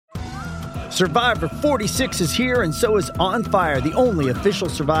Survivor 46 is here, and so is On Fire, the only official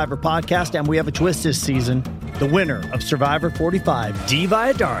Survivor podcast, and we have a twist this season. The winner of Survivor 45, Dee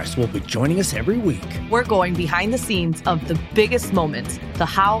Valladares, will be joining us every week. We're going behind the scenes of the biggest moments, the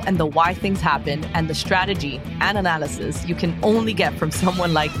how and the why things happen, and the strategy and analysis you can only get from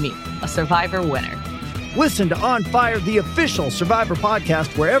someone like me, a Survivor winner. Listen to On Fire, the official Survivor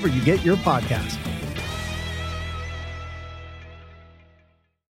podcast, wherever you get your podcast.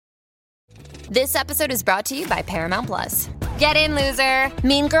 This episode is brought to you by Paramount Plus. Get in, loser!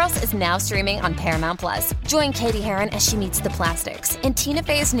 Mean Girls is now streaming on Paramount Plus. Join Katie Heron as she meets the plastics in Tina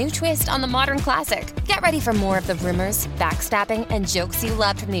Fey's new twist on the modern classic. Get ready for more of the rumors, backstabbing, and jokes you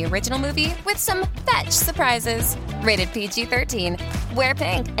loved from the original movie with some fetch surprises. Rated PG-13. Wear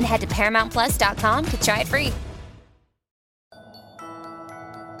pink and head to ParamountPlus.com to try it free.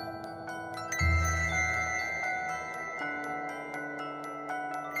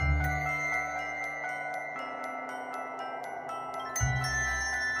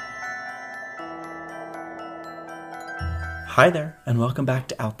 Hi there, and welcome back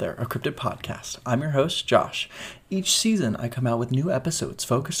to Out There, a cryptid podcast. I'm your host, Josh. Each season, I come out with new episodes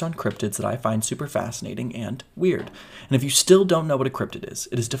focused on cryptids that I find super fascinating and weird. And if you still don't know what a cryptid is,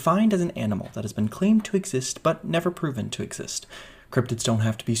 it is defined as an animal that has been claimed to exist but never proven to exist. Cryptids don't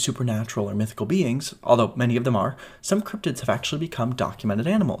have to be supernatural or mythical beings, although many of them are. Some cryptids have actually become documented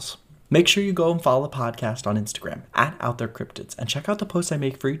animals. Make sure you go and follow the podcast on Instagram, @OutThereCryptids, and check out the posts I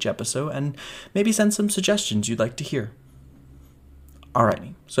make for each episode, and maybe send some suggestions you'd like to hear.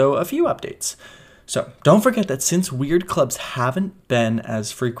 Alrighty, so a few updates. So don't forget that since weird clubs haven't been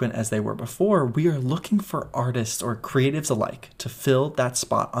as frequent as they were before, we are looking for artists or creatives alike to fill that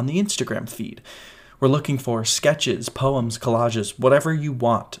spot on the Instagram feed. We're looking for sketches, poems, collages, whatever you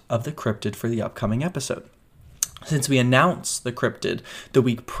want of the cryptid for the upcoming episode. Since we announce the cryptid the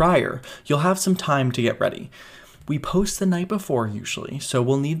week prior, you'll have some time to get ready. We post the night before usually, so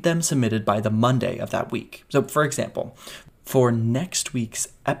we'll need them submitted by the Monday of that week. So for example, for next week's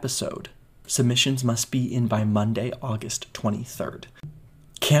episode, submissions must be in by Monday, August 23rd.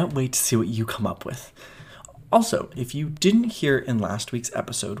 Can't wait to see what you come up with. Also, if you didn't hear in last week's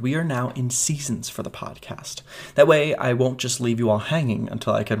episode, we are now in seasons for the podcast. That way, I won't just leave you all hanging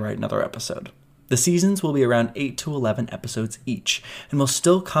until I can write another episode. The seasons will be around 8 to 11 episodes each, and will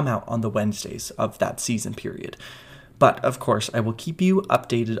still come out on the Wednesdays of that season period. But, of course, I will keep you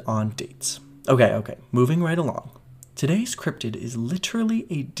updated on dates. Okay, moving right along. Today's cryptid is literally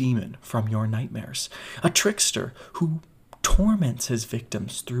a demon from your nightmares, a trickster who torments his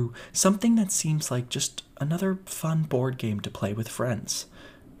victims through something that seems like just another fun board game to play with friends.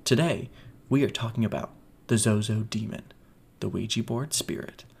 Today, we are talking about the Zozo Demon, the Ouija board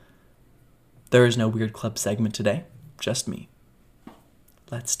spirit. There is no Weird Club segment today, just me.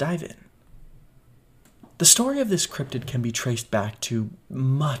 Let's dive in. The story of this cryptid can be traced back to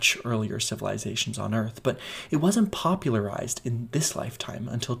much earlier civilizations on Earth, but it wasn't popularized in this lifetime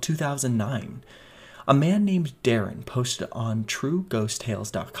until 2009. A man named Darren posted on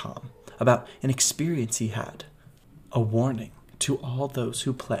TrueGhostTales.com about an experience he had. A warning to all those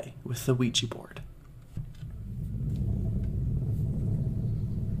who play with the Ouija board.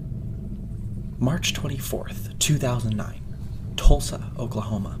 March 24th, 2009, Tulsa,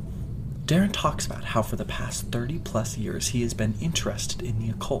 Oklahoma. Darren talks about how for the past 30 plus years he has been interested in the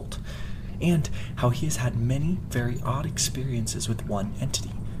occult, and how he has had many very odd experiences with one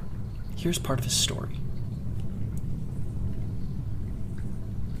entity. Here's part of his story.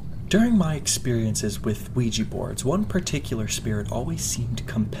 During my experiences with Ouija boards, one particular spirit always seemed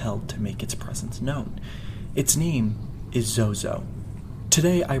compelled to make its presence known. Its name is Zozo.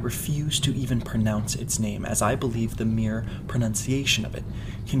 Today, I refuse to even pronounce its name, as I believe the mere pronunciation of it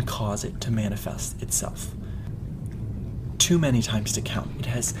can cause it to manifest itself. Too many times to count, it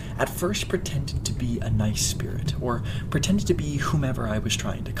has at first pretended to be a nice spirit, or pretended to be whomever I was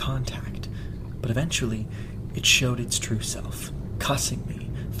trying to contact. But eventually, it showed its true self, cussing me,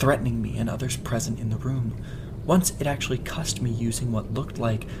 threatening me and others present in the room. Once, it actually cussed me using what looked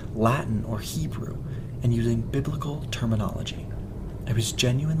like Latin or Hebrew, and using biblical terminology. I was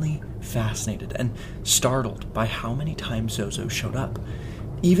genuinely fascinated and startled by how many times Zozo showed up,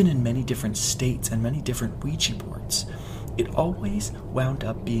 even in many different states and many different Ouija boards. It always wound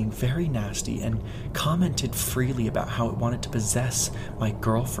up being very nasty and commented freely about how it wanted to possess my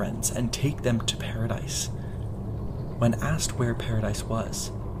girlfriends and take them to paradise. When asked where paradise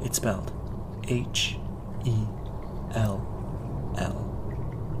was, it spelled H-E-L-L.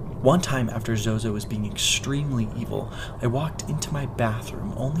 One time after Zozo was being extremely evil, I walked into my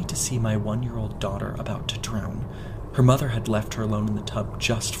bathroom only to see my 1-year-old daughter about to drown. Her mother had left her alone in the tub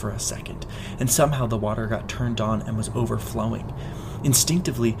just for a second, and somehow the water got turned on and was overflowing.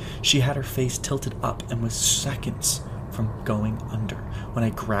 Instinctively, she had her face tilted up and was seconds from going under when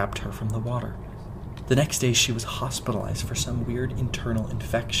I grabbed her from the water. The next day, she was hospitalized for some weird internal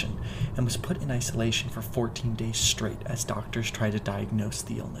infection and was put in isolation for 14 days straight as doctors tried to diagnose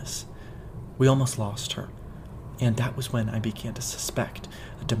the illness. We almost lost her, and that was when I began to suspect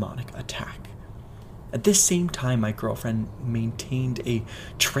a demonic attack. At this same time, my girlfriend maintained a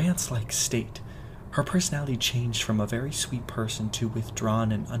trance-like state. Her personality changed from a very sweet person to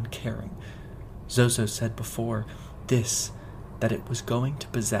withdrawn and uncaring. Zozo said before this that it was going to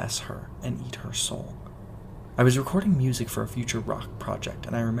possess her and eat her soul. I was recording music for a future rock project,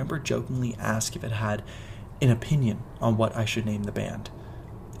 and I remember jokingly asked if it had an opinion on what I should name the band.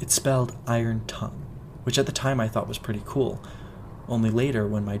 It spelled Iron Tongue, which at the time I thought was pretty cool. Only later,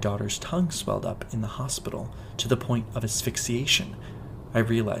 when my daughter's tongue swelled up in the hospital to the point of asphyxiation, I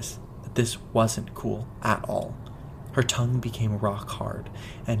realized that this wasn't cool at all. Her tongue became rock hard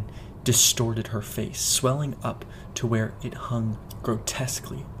and distorted her face, swelling up to where it hung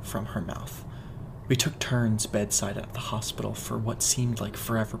grotesquely from her mouth. We took turns bedside at the hospital for what seemed like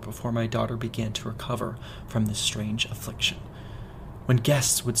forever before my daughter began to recover from this strange affliction. When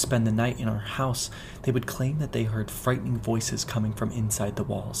guests would spend the night in our house, they would claim that they heard frightening voices coming from inside the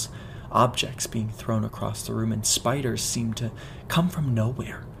walls, objects being thrown across the room, and spiders seemed to come from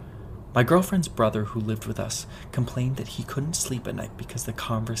nowhere. My girlfriend's brother, who lived with us, complained that he couldn't sleep at night because the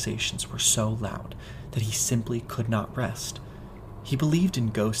conversations were so loud that he simply could not rest. He believed in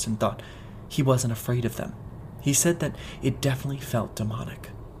ghosts and thought he wasn't afraid of them. He said that it definitely felt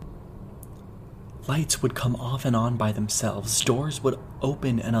demonic. Lights would come off and on by themselves. Doors would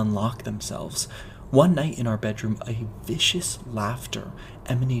open and unlock themselves. One night in our bedroom, a vicious laughter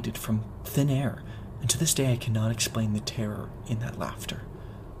emanated from thin air, and to this day I cannot explain the terror in that laughter.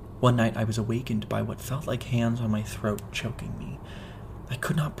 One night I was awakened by what felt like hands on my throat choking me. I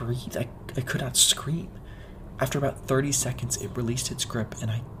could not breathe. I could not scream. After about 30 seconds, it released its grip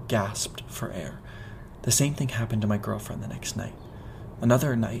and I gasped for air. The same thing happened to my girlfriend the next night.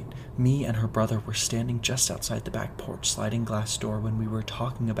 Another night, me and her brother were standing just outside the back porch sliding glass door when we were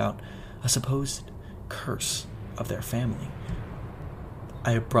talking about a supposed curse of their family.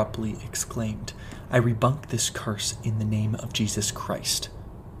 I abruptly exclaimed, "I rebuke this curse in the name of Jesus Christ."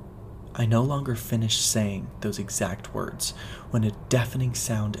 I no longer finished saying those exact words when a deafening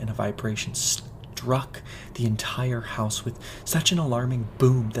sound and a vibration struck the entire house with such an alarming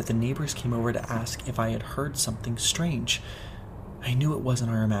boom that the neighbors came over to ask if I had heard something strange. I knew it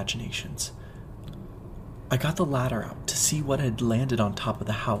wasn't our imaginations. I got the ladder out to see what had landed on top of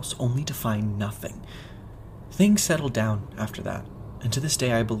the house, only to find nothing. Things settled down after that, and to this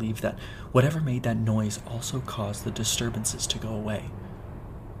day I believe that whatever made that noise also caused the disturbances to go away.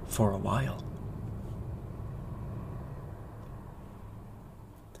 For a while.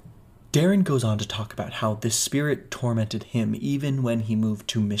 Darren goes on to talk about how this spirit tormented him even when he moved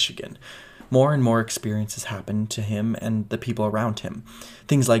to Michigan. More and more experiences happened to him and the people around him.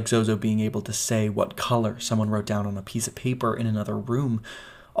 Things like Zozo being able to say what color someone wrote down on a piece of paper in another room,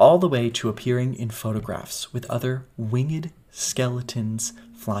 all the way to appearing in photographs with other winged skeletons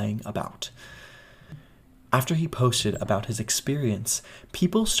flying about. After he posted about his experience,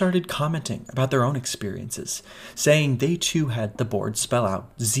 people started commenting about their own experiences, saying they too had the board spell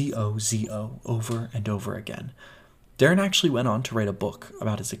out Z-O-Z-O over and over again. Darren actually went on to write a book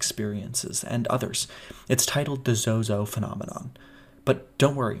about his experiences and others. It's titled The Zozo Phenomenon. But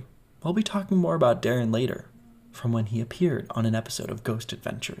don't worry, we'll be talking more about Darren later, from when he appeared on an episode of Ghost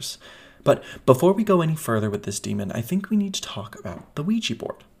Adventures. But before we go any further with this demon, I think we need to talk about the Ouija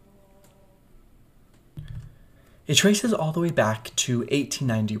board. It traces all the way back to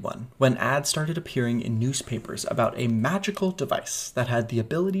 1891, when ads started appearing in newspapers about a magical device that had the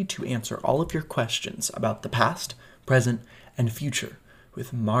ability to answer all of your questions about the past, present, and future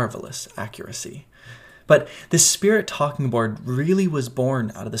with marvelous accuracy. But this spirit talking board really was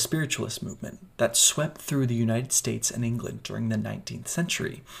born out of the spiritualist movement that swept through the United States and England during the 19th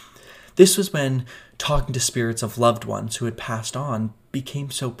century. This was when talking to spirits of loved ones who had passed on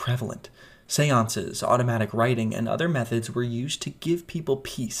became so prevalent. Seances, automatic writing, and other methods were used to give people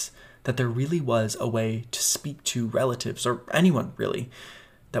peace that there really was a way to speak to relatives, or anyone really,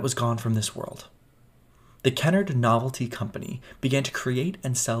 that was gone from this world. The Kennard Novelty Company began to create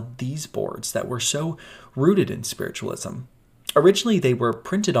and sell these boards that were so rooted in spiritualism. Originally, they were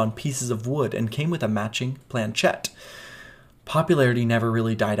printed on pieces of wood and came with a matching planchette. Popularity never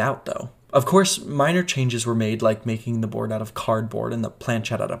really died out, though. Of course, minor changes were made, like making the board out of cardboard and the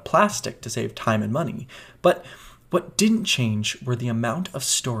planchette out of plastic to save time and money. But What didn't change were the amount of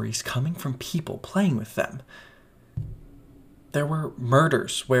stories coming from people playing with them. There were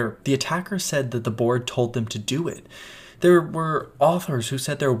murders where the attacker said that the board told them to do it. There were authors who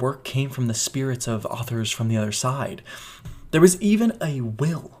said their work came from the spirits of authors from the other side. There was even a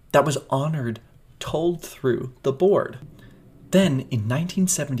will that was honored, told through the board. Then, in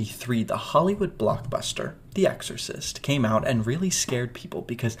 1973, the Hollywood blockbuster, The Exorcist, came out and really scared people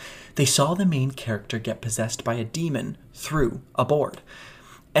because they saw the main character get possessed by a demon through a board.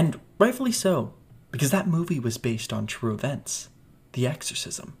 And rightfully so, because that movie was based on true events, the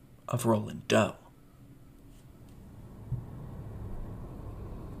exorcism of Roland Doe.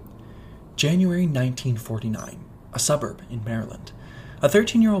 January 1949, a suburb in Maryland. A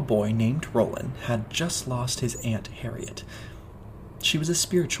 13-year-old boy named Roland had just lost his Aunt Harriet. She was a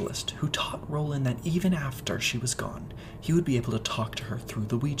spiritualist who taught Roland that even after she was gone, he would be able to talk to her through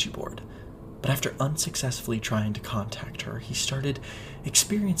the Ouija board. But after unsuccessfully trying to contact her, he started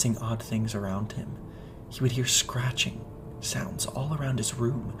experiencing odd things around him. He would hear scratching sounds all around his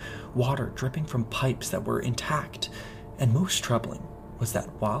room, water dripping from pipes that were intact, and most troubling was that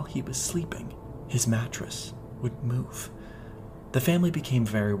while he was sleeping, his mattress would move. The family became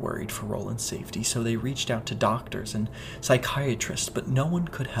very worried for Roland's safety, so they reached out to doctors and psychiatrists, but no one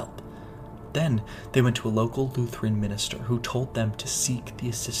could help. Then they went to a local Lutheran minister who told them to seek the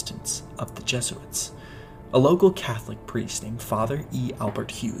assistance of the Jesuits. A local Catholic priest named Father E.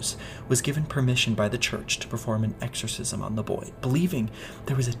 Albert Hughes was given permission by the church to perform an exorcism on the boy, believing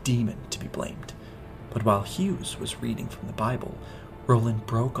there was a demon to be blamed. But while Hughes was reading from the Bible, Roland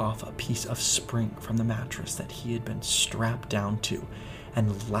broke off a piece of spring from the mattress that he had been strapped down to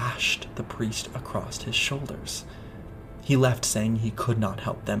and lashed the priest across his shoulders. He left saying he could not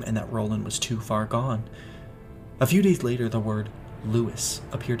help them and that Roland was too far gone. A few days later, the word Louis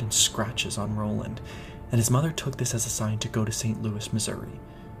appeared in scratches on Roland, and his mother took this as a sign to go to St. Louis, Missouri.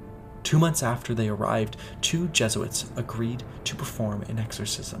 2 months after they arrived, 2 Jesuits agreed to perform an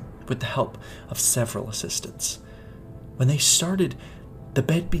exorcism with the help of several assistants. When they started, the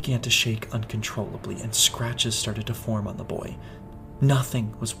bed began to shake uncontrollably and scratches started to form on the boy.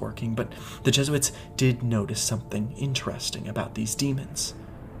 Nothing was working, but the Jesuits did notice something interesting about these demons.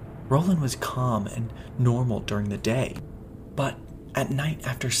 Roland was calm and normal during the day, but at night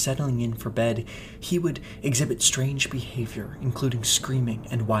after settling in for bed, he would exhibit strange behavior, including screaming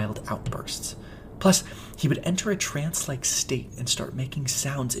and wild outbursts. Plus, he would enter a trance-like state and start making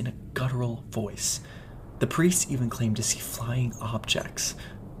sounds in a guttural voice. The priests even claimed to see flying objects,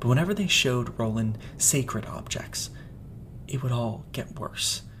 but whenever they showed Roland sacred objects, it would all get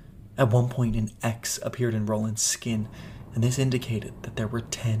worse. At one point, an X appeared in Roland's skin, and this indicated that there were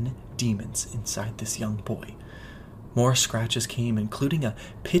 10 demons inside this young boy. More scratches came, including a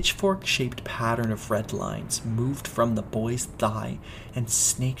pitchfork-shaped pattern of red lines moved from the boy's thigh and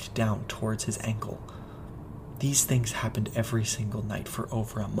snaked down towards his ankle. These things happened every single night for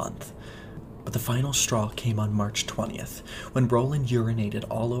over a month. But the final straw came on March 20th, when Roland urinated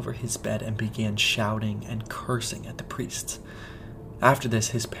all over his bed and began shouting and cursing at the priests. After this,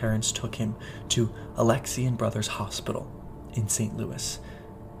 his parents took him to Alexian Brothers Hospital in St. Louis.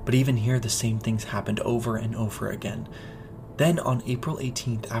 But even here, the same things happened over and over again. Then, on April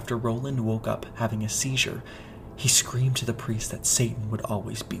 18th, after Roland woke up having a seizure, he screamed to the priest that Satan would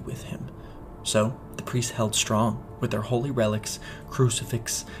always be with him. So, the priests held strong with their holy relics,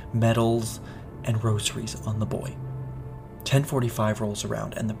 crucifix, medals, and rosaries on the boy. 10:45 rolls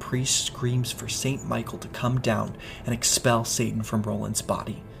around, and the priest screams for St. Michael to come down and expel Satan from Roland's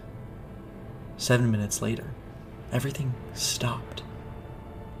body. 7 minutes later, everything stopped.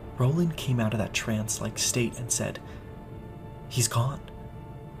 Roland came out of that trance-like state and said, "He's gone."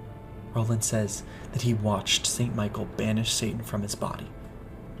 Roland says that he watched St. Michael banish Satan from his body.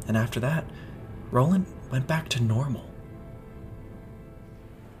 And after that, Roland went back to normal.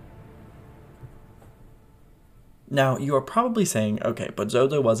 Now, you are probably saying, okay, but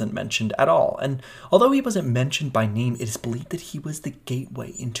Zozo wasn't mentioned at all. And although he wasn't mentioned by name, it is believed that he was the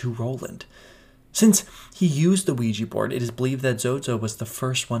gateway into Roland. Since he used the Ouija board, it is believed that Zozo was the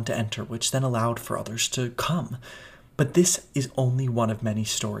first one to enter, which then allowed for others to come. But this is only one of many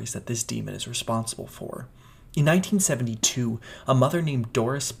stories that this demon is responsible for. In 1972, a mother named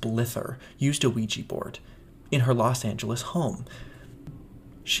Doris Blither used a Ouija board in her Los Angeles home.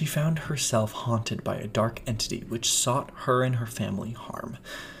 She found herself haunted by a dark entity which sought her and her family harm.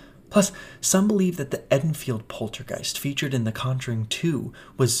 Plus, some believe that the Edenfield poltergeist featured in The Conjuring 2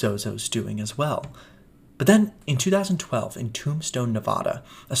 was Zozo's doing as well. But then, in 2012, in Tombstone, Nevada,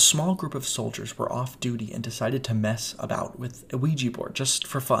 a small group of soldiers were off duty and decided to mess about with a Ouija board just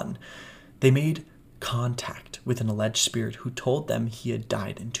for fun. They made contact with an alleged spirit who told them he had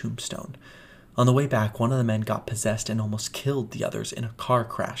died in Tombstone. On the way back, one of the men got possessed and almost killed the others in a car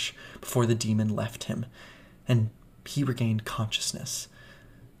crash before the demon left him, and he regained consciousness.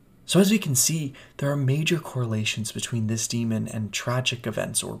 So as we can see, there are major correlations between this demon and tragic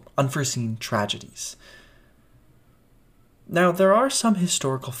events or unforeseen tragedies. Now, there are some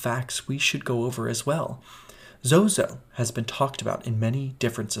historical facts we should go over as well. Zozo has been talked about in many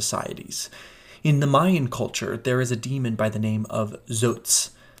different societies. In the Mayan culture, there is a demon by the name of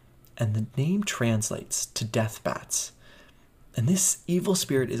Zotz, and the name translates to death bats. And this evil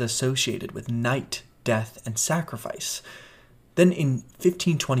spirit is associated with night, death, and sacrifice. Then in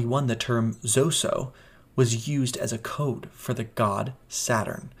 1521, the term Zoso was used as a code for the god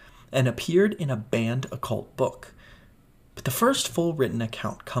Saturn and appeared in a banned occult book. But the first full written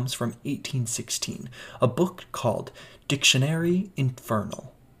account comes from 1816, a book called Dictionary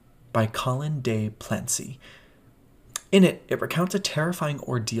Infernal by Colin de Plancy. In it, it recounts a terrifying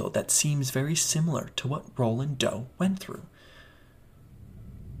ordeal that seems very similar to what Roland Doe went through.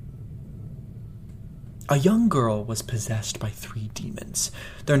 A young girl was possessed by 3 demons.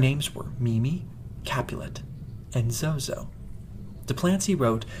 Their names were Mimi, Capulet, and Zozo. De Plancy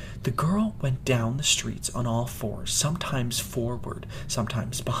wrote, "The girl went down the streets on all fours, sometimes forward,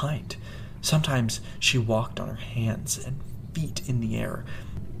 sometimes behind. Sometimes she walked on her hands and feet in the air,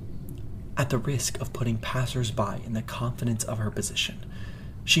 at the risk of putting passers-by in the confidence of her position.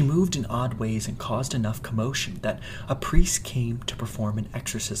 She moved in odd ways and caused enough commotion that a priest came to perform an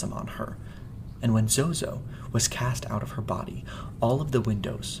exorcism on her. And when Zozo was cast out of her body, all of the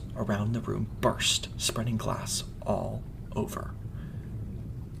windows around the room burst, spreading glass all over."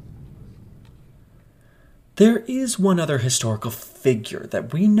 There is one other historical figure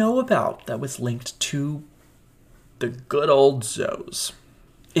that we know about that was linked to the good old Zos.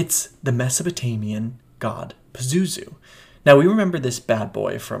 It's the Mesopotamian god Pazuzu. Now, we remember this bad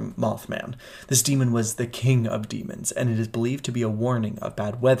boy from Mothman. This demon was the king of demons, and it is believed to be a warning of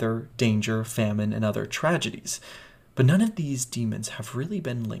bad weather, danger, famine, and other tragedies. But none of these demons have really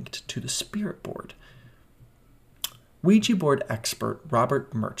been linked to the spirit board. Ouija board expert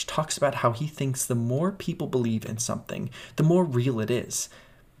Robert Murch talks about how he thinks the more people believe in something, the more real it is.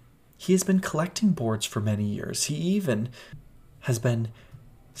 He has been collecting boards for many years. He even has been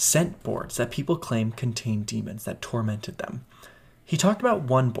sent boards that people claim contain demons that tormented them. He talked about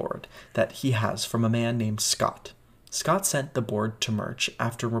one board that he has from a man named Scott. Scott sent the board to Murch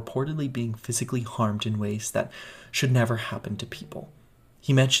after reportedly being physically harmed in ways that should never happen to people.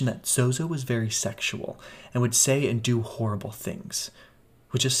 He mentioned that Zozo was very sexual and would say and do horrible things,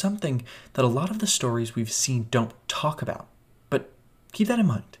 which is something that a lot of the stories we've seen don't talk about, but keep that in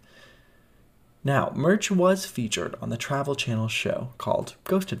mind. Now, Murch was featured on the Travel Channel show called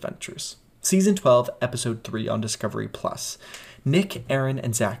Ghost Adventures, Season 12, Episode 3 on Discovery+. Nick, Aaron,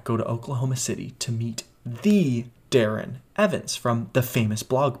 and Zach go to Oklahoma City to meet the Darren Evans from the famous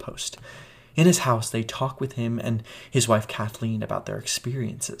blog post. In his house, they talk with him and his wife Kathleen about their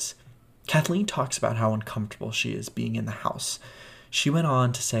experiences. Kathleen talks about how uncomfortable she is being in the house. She went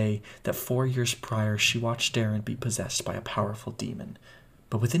on to say that 4 years prior, she watched Darren be possessed by a powerful demon.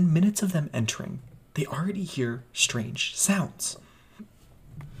 But within minutes of them entering, they already hear strange sounds.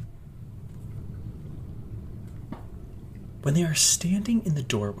 When they are standing in the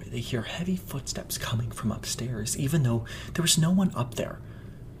doorway, they hear heavy footsteps coming from upstairs, even though there was no one up there.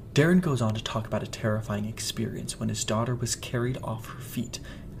 Darren goes on to talk about a terrifying experience when his daughter was carried off her feet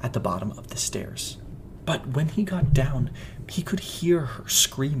at the bottom of the stairs. But when he got down, he could hear her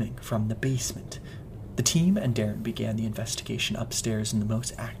screaming from the basement. The team and Darren began the investigation upstairs in the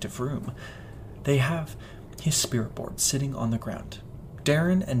most active room. They have his spirit board sitting on the ground.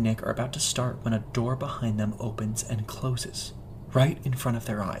 Darren and Nick are about to start when a door behind them opens and closes, right in front of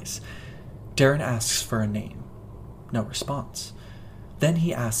their eyes. Darren asks for a name. No response. Then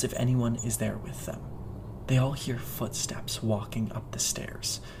he asks if anyone is there with them. They all hear footsteps walking up the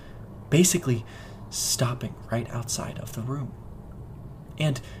stairs, basically stopping right outside of the room.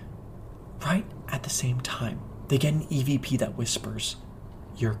 And right at the same time, they get an EVP that whispers,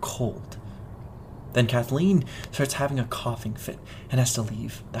 "You're cold." Then Kathleen starts having a coughing fit and has to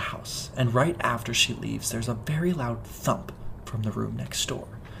leave the house. And right after she leaves, there's a very loud thump from the room next door.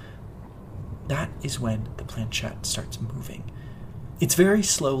 That is when the planchette starts moving. It's very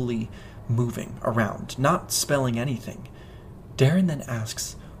slowly moving around, not spelling anything. Darren then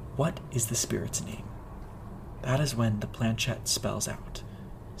asks, "What is the spirit's name?" That is when the planchette spells out,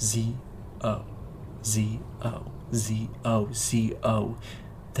 Z-O, Z-O, Z-O, Z-O.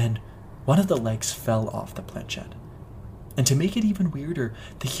 Then one of the legs fell off the planchette. And to make it even weirder,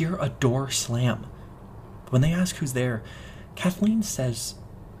 they hear a door slam. When they ask who's there, Kathleen says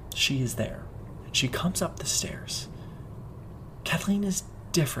she is there, and she comes up the stairs. Kathleen is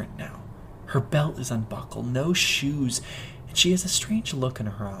different now. Her belt is unbuckled, no shoes, and she has a strange look in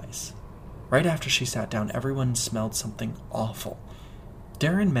her eyes. Right after she sat down, everyone smelled something awful.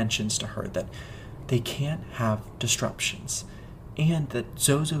 Darren mentions to her that they can't have disruptions, and that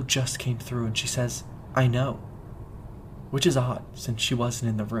Zozo just came through, and she says, "I know," which is odd since she wasn't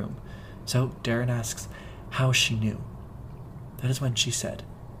in the room. So Darren asks how she knew. That is when she said,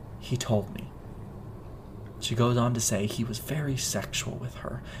 "He told me." She goes on to say he was very sexual with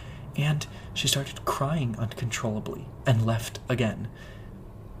her, and she started crying uncontrollably and left again.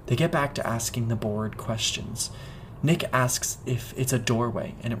 They get back to asking the board questions. Nick asks if it's a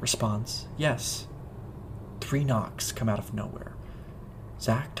doorway, and it responds, yes. 3 knocks come out of nowhere.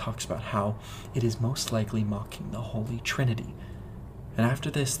 Zach talks about how it is most likely mocking the Holy Trinity. And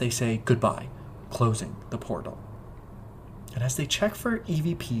after this, they say goodbye, closing the portal. And as they check for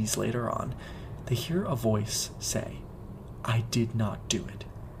EVPs later on, they hear a voice say, "I did not do it."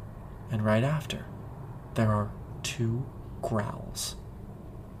 And right after, there are 2 growls.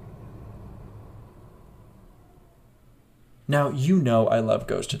 Now, you know I love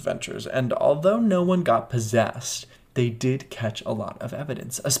Ghost Adventures, and although no one got possessed, they did catch a lot of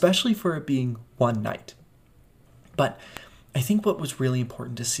evidence, especially for it being one night. But I think what was really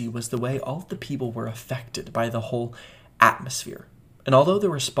important to see was the way all of the people were affected by the whole atmosphere. And although the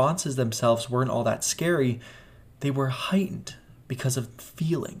responses themselves weren't all that scary, they were heightened because of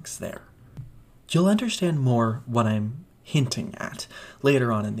feelings there. You'll understand more what I'm hinting at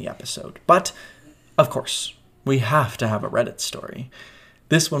later on in the episode. But, of course, we have to have a Reddit story.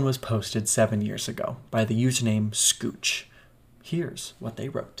 This one was posted 7 years ago by the username Scooch. Here's what they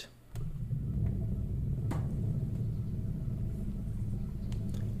wrote.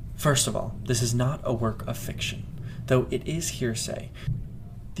 First of all, this is not a work of fiction, though it is hearsay.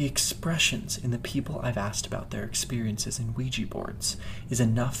 The expressions in the people I've asked about their experiences in Ouija boards is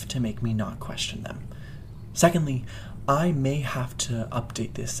enough to make me not question them. Secondly, I may have to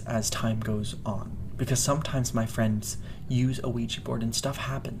update this as time goes on, because sometimes my friends use a Ouija board and stuff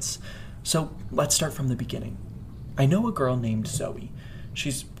happens. So let's start from the beginning. I know a girl named Zoe.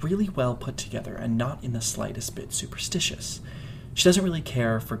 She's really well put together and not in the slightest bit superstitious. She doesn't really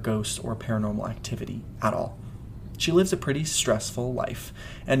care for ghosts or paranormal activity at all. She lives a pretty stressful life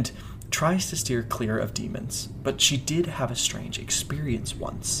and tries to steer clear of demons, but she did have a strange experience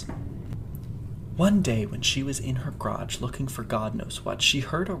once. One day when she was in her garage looking for God knows what, she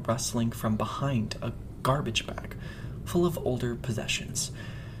heard a rustling from behind a garbage bag full of older possessions.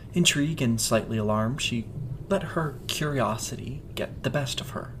 Intrigued and slightly alarmed, she let her curiosity get the best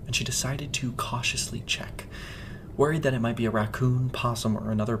of her, and she decided to cautiously check. Worried that it might be a raccoon, possum,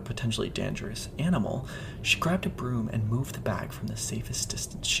 or another potentially dangerous animal, she grabbed a broom and moved the bag from the safest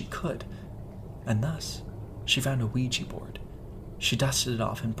distance she could. And thus, she found a Ouija board. She dusted it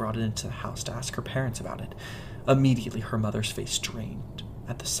off and brought it into the house to ask her parents about it. Immediately, her mother's face drained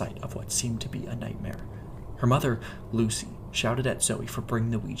at the sight of what seemed to be a nightmare. Her mother, Lucy, shouted at Zoe for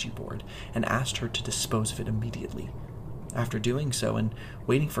bringing the Ouija board and asked her to dispose of it immediately. After doing so and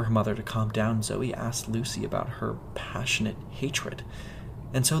waiting for her mother to calm down, Zoe asked Lucy about her passionate hatred.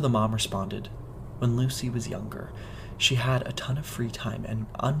 And so the mom responded, when Lucy was younger, she had a ton of free time and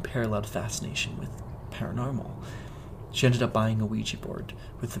unparalleled fascination with paranormal. She ended up buying a Ouija board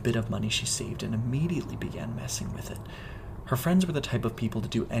with the bit of money she saved and immediately began messing with it. Her friends were the type of people to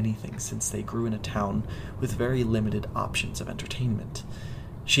do anything since they grew in a town with very limited options of entertainment.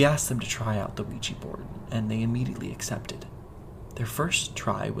 She asked them to try out the Ouija board, and they immediately accepted. Their first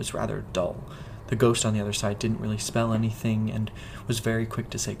try was rather dull. The ghost on the other side didn't really spell anything and was very quick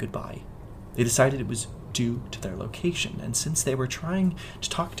to say goodbye. They decided it was due to their location, and since they were trying to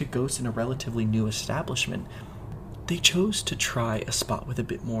talk to ghosts in a relatively new establishment, they chose to try a spot with a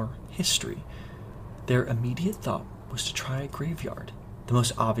bit more history. Their immediate thought was to try a graveyard, the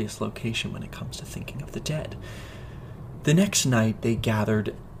most obvious location when it comes to thinking of the dead. The next night, they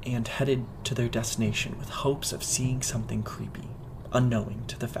gathered and headed to their destination with hopes of seeing something creepy, unknowing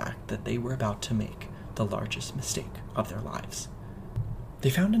to the fact that they were about to make the largest mistake of their lives. They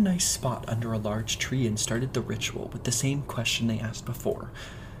found a nice spot under a large tree and started the ritual with the same question they asked before.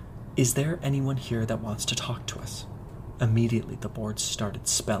 Is there anyone here that wants to talk to us? Immediately, the board started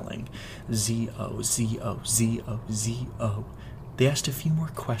spelling Z-O, Z-O, Z-O, Z-O. They asked a few more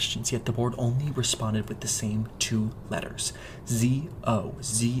questions, yet the board only responded with the same 2 letters. Z-O,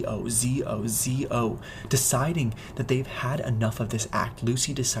 Z-O, Z-O, Z-O. Deciding that they've had enough of this act,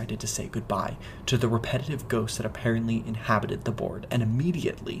 Lucy decided to say goodbye to the repetitive ghosts that apparently inhabited the board, and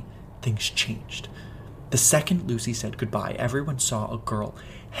immediately things changed. The second Lucy said goodbye, everyone saw a girl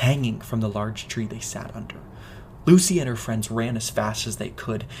hanging from the large tree they sat under. Lucy and her friends ran as fast as they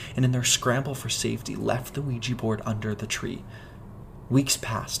could, and in their scramble for safety, left the Ouija board under the tree. Weeks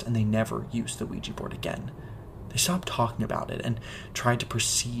passed, and they never used the Ouija board again. They stopped talking about it and tried to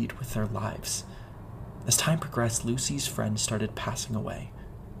proceed with their lives. As time progressed, Lucy's friends started passing away.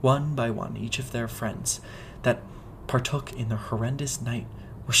 One by one, each of their friends that partook in the horrendous night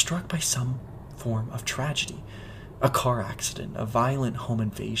were struck by some form of tragedy. A car accident, a violent home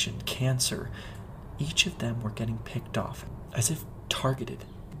invasion, cancer. Each of them were getting picked off, as if targeted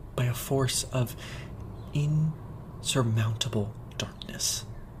by a force of insurmountable darkness.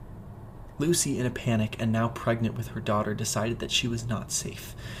 Lucy, in a panic and now pregnant with her daughter, decided that she was not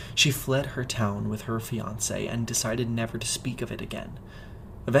safe. She fled her town with her fiancé and decided never to speak of it again.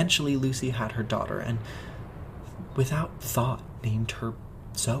 Eventually, Lucy had her daughter and, without thought, named her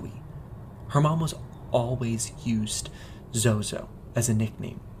Zoe. Her mom was always used Zozo as a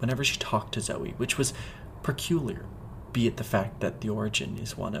nickname whenever she talked to Zoe, which was peculiar, be it the fact that the origin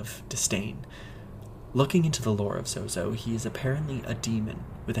is one of disdain. Looking into the lore of Zozo, he is apparently a demon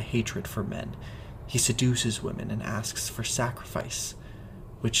with a hatred for men. He seduces women and asks for sacrifice,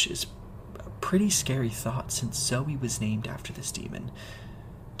 which is a pretty scary thought since Zoe was named after this demon.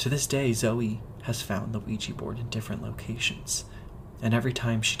 To this day, Zoe has found the Ouija board in different locations, and every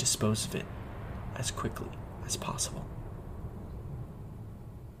time she disposed of it as quickly as possible.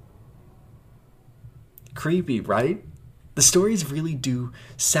 Creepy, right? The stories really do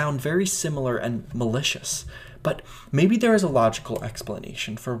sound very similar and malicious, but maybe there is a logical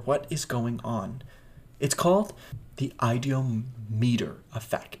explanation for what is going on. It's called the ideometer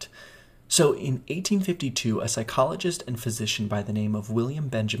effect. So in 1852, a psychologist and physician by the name of William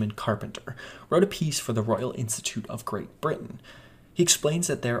Benjamin Carpenter wrote a piece for the Royal Institute of Great Britain. He explains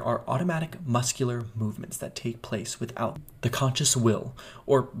that there are automatic muscular movements that take place without the conscious will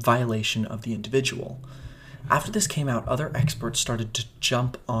or violation of the individual. After this came out, other experts started to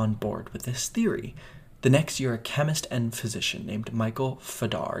jump on board with this theory. The next year, a chemist and physician named Michael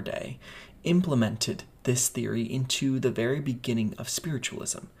Faraday implemented this theory into the very beginning of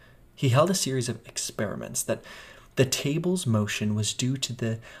spiritualism. He held a series of experiments that the table's motion was due to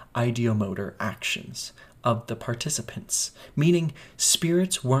the ideomotor actions of the participants, meaning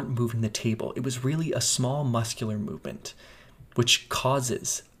spirits weren't moving the table. It was really a small muscular movement, which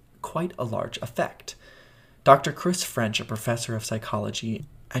causes quite a large effect. Dr. Chris French, a professor of psychology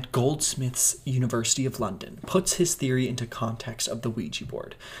at Goldsmiths University of London, puts his theory into context of the Ouija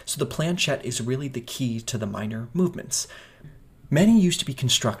board. So the planchette is really the key to the minor movements. Many used to be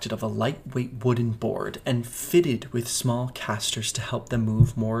constructed of a lightweight wooden board and fitted with small casters to help them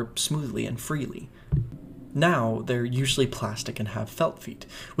move more smoothly and freely. Now, they're usually plastic and have felt feet,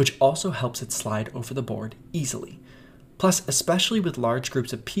 which also helps it slide over the board easily. Plus, especially with large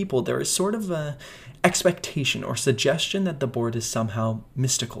groups of people, there is sort of an expectation or suggestion that the board is somehow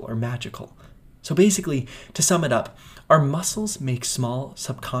mystical or magical. So basically, to sum it up, our muscles make small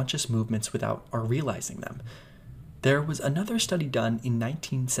subconscious movements without our realizing them. There was another study done in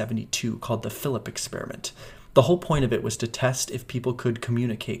 1972 called the Philip experiment. The whole point of it was to test if people could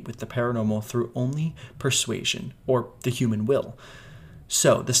communicate with the paranormal through only persuasion or the human will.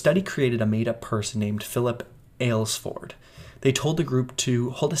 So the study created a made-up person named Philip Aylesford. They told the group to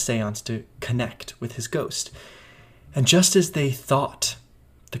hold a seance to connect with his ghost. And just as they thought,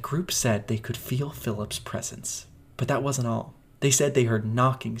 the group said they could feel Philip's presence. But that wasn't all. They said they heard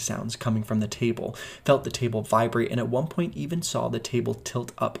knocking sounds coming from the table, felt the table vibrate, and at one point even saw the table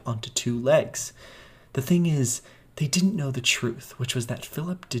tilt up onto two legs. The thing is, they didn't know the truth, which was that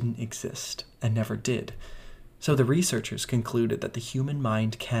Philip didn't exist and never did. So the researchers concluded that the human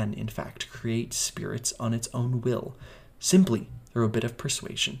mind can, in fact, create spirits on its own will, simply through a bit of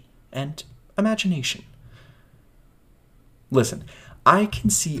persuasion and imagination. Listen, I can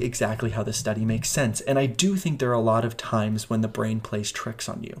see exactly how this study makes sense, and I do think there are a lot of times when the brain plays tricks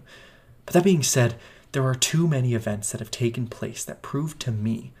on you. But that being said, there are too many events that have taken place that prove to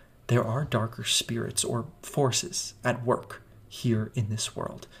me there are darker spirits or forces at work here in this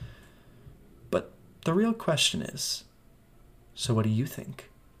world. But the real question is, so what do you think?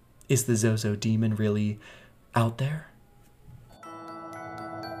 Is the Zozo demon really out there?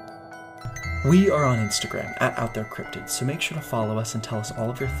 We are on Instagram at OutThereCryptids, so make sure to follow us and tell us all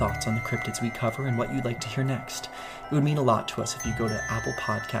of your thoughts on the cryptids we cover and what you'd like to hear next. It would mean a lot to us if you go to Apple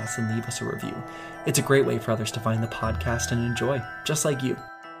Podcasts and leave us a review. It's a great way for others to find the podcast and enjoy, just like you.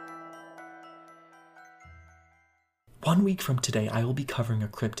 1 week from today, I will be covering a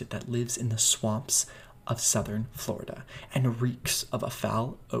cryptid that lives in the swamps of southern Florida and reeks of a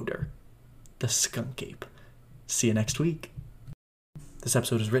foul odor. the skunk ape. See you next week. This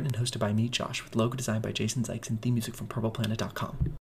episode is written and hosted by me, Josh, with logo designed by Jason Zykes and theme music from purpleplanet.com.